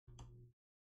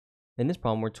In this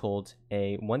problem, we're told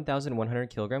a 1,100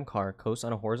 kilogram car coasts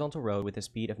on a horizontal road with a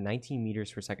speed of 19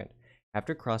 meters per second.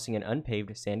 After crossing an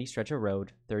unpaved, sandy stretch of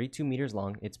road, 32 meters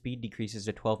long, its speed decreases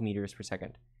to 12 meters per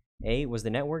second. A. Was the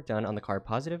net work done on the car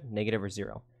positive, negative, or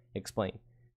zero? Explain.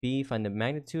 B. Find the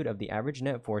magnitude of the average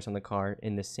net force on the car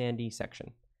in the sandy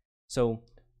section. So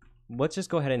let's just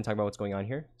go ahead and talk about what's going on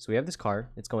here. So we have this car.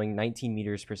 It's going 19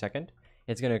 meters per second.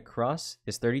 It's going to cross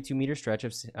this 32-meter stretch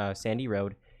of sandy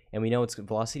road, and we know its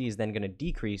velocity is then going to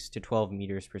decrease to 12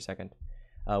 meters per second.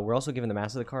 We're also given the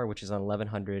mass of the car, which is on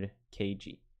 1100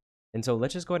 kg. And so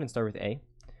let's just go ahead and start with A.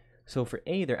 So for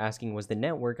A, they're asking, was the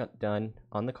net work done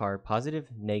on the car positive,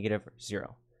 negative, or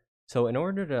zero? So in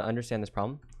order to understand this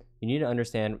problem, you need to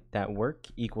understand that work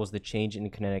equals the change in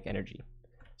kinetic energy.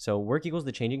 So work equals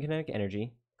the change in kinetic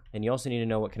energy, and you also need to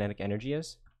know what kinetic energy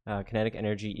is. Kinetic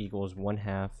energy equals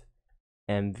 1/2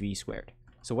 mv squared.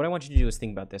 So what I want you to do is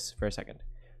think about this for a second.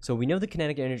 So we know the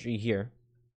kinetic energy here.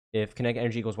 If kinetic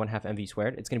energy equals 1/2 mv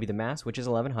squared, it's going to be the mass, which is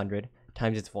 1100,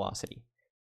 times its velocity.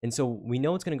 And so we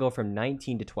know it's going to go from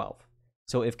 19 to 12.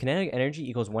 So if kinetic energy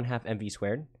equals 1/2 mv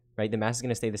squared, right, the mass is going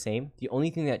to stay the same. The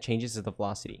only thing that changes is the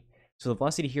velocity. So the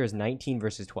velocity here is 19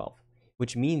 versus 12,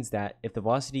 which means that if the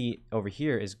velocity over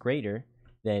here is greater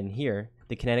than here,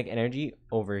 the kinetic energy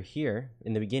over here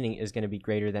in the beginning is going to be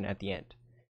greater than at the end.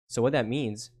 So what that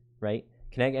means, right,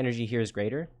 kinetic energy here is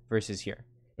greater versus here.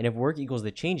 And if work equals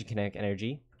the change in kinetic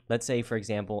energy, let's say, for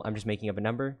example, I'm just making up a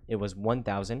number. It was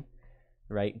 1,000,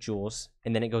 right, joules,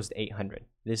 and then it goes to 800.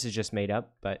 This is just made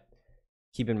up, but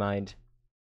keep in mind,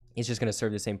 it's just going to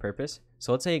serve the same purpose.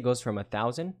 So let's say it goes from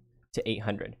 1,000 to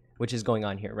 800, which is going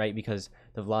on here, right? Because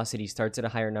the velocity starts at a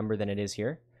higher number than it is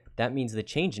here. That means the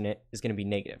change in it is going to be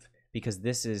negative because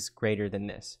this is greater than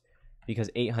this. Because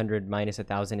 800 minus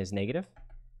 1,000 is negative,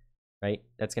 right?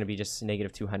 That's going to be just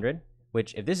negative 200,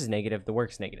 which if this is negative, the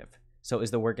work's negative. So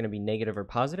is the work going to be negative or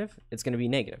positive? It's going to be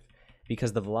negative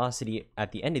because the velocity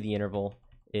at the end of the interval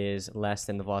is less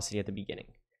than the velocity at the beginning.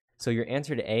 So your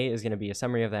answer to A is going to be a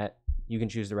summary of that. You can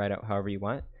choose to write out however you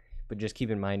want, but just keep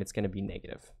in mind it's going to be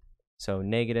negative. So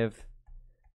negative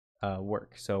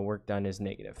work. So work done is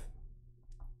negative.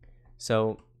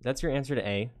 So that's your answer to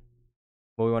A.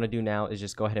 What we want to do now is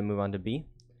just go ahead and move on to B.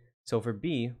 So for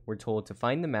B, we're told to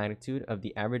find the magnitude of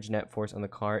the average net force on the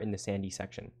car in the sandy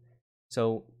section.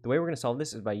 So the way we're going to solve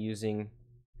this is by using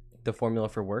the formula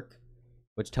for work,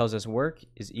 which tells us work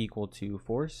is equal to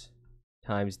force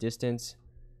times distance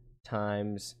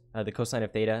times the cosine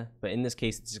of theta. But in this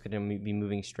case, it's just going to be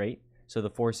moving straight. So the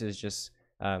force is just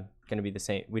going to be the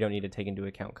same. We don't need to take into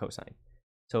account cosine.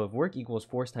 So if work equals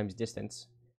force times distance,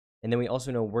 and then we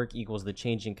also know work equals the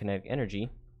change in kinetic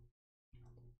energy.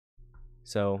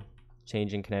 So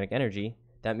change in kinetic energy,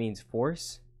 that means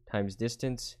force times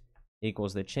distance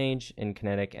equals the change in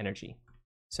kinetic energy.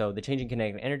 So the change in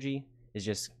kinetic energy is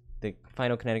just the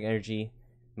final kinetic energy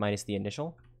minus the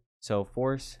initial. So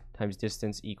force times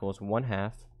distance equals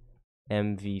 1/2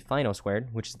 mv final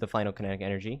squared, which is the final kinetic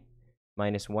energy,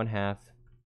 minus 1/2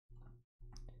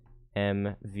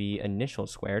 mv initial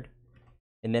squared.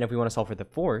 And then if we want to solve for the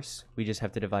force, we just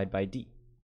have to divide by d.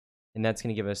 And that's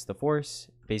going to give us the force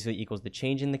basically equals the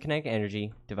change in the kinetic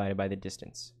energy divided by the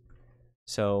distance.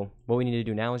 So what we need to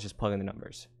do now is just plug in the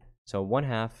numbers. So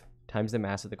 1/2 times the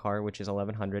mass of the car, which is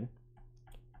 1100,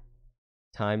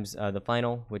 times the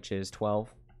final, which is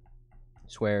 12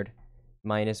 squared,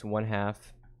 minus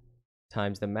 1/2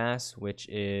 times the mass, which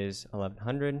is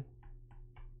 1100,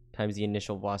 times the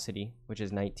initial velocity, which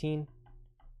is 19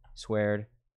 squared,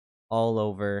 all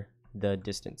over the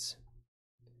distance.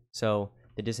 So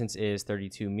the distance is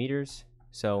 32 meters.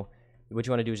 So what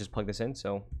you want to do is just plug this in.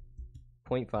 So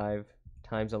 0.5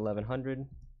 times 1100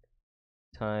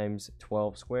 times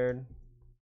 12 squared,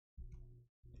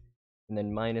 and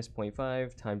then minus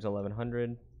 0.5 times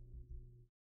 1100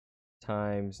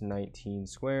 times 19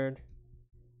 squared,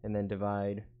 and then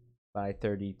divide by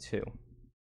 32.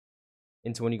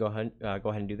 And so when you go ahead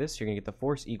and do this, you're going to get the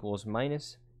force equals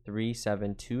minus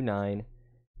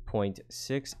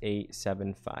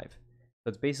 3729.6875. So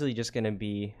it's basically just going to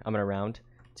be, I'm going to round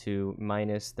to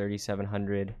minus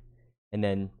 3700, and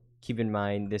then keep in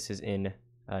mind this is in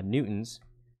newtons.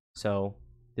 So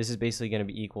this is basically going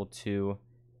to be equal to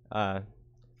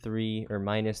 3 or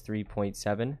minus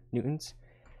 3.7 newtons.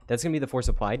 That's going to be the force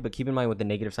applied, but keep in mind what the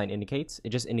negative sign indicates. It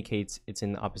just indicates it's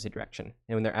in the opposite direction.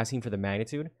 And when they're asking for the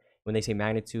magnitude, when they say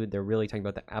magnitude, they're really talking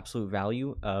about the absolute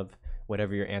value of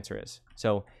whatever your answer is.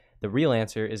 So the real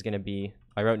answer is going to be,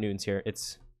 I wrote newtons here,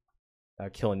 it's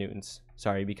kilonewtons.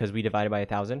 Sorry, because we divided by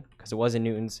 1,000, because it was in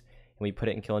newtons, and we put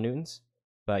it in kilonewtons.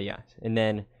 But yeah, and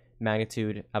then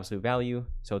magnitude, absolute value,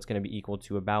 so it's going to be equal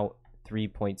to about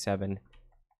 3.7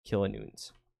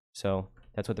 kilonewtons. So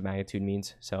that's what the magnitude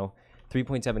means. So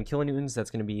 3.7 kilonewtons,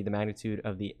 that's going to be the magnitude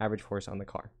of the average force on the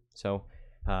car. So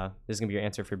this is going to be your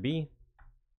answer for B.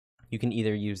 You can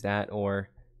either use that or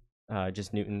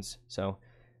just newtons. So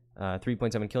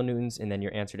 3.7 kilonewtons, and then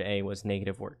your answer to A was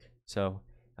negative work. So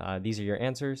these are your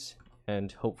answers,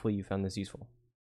 and hopefully you found this useful.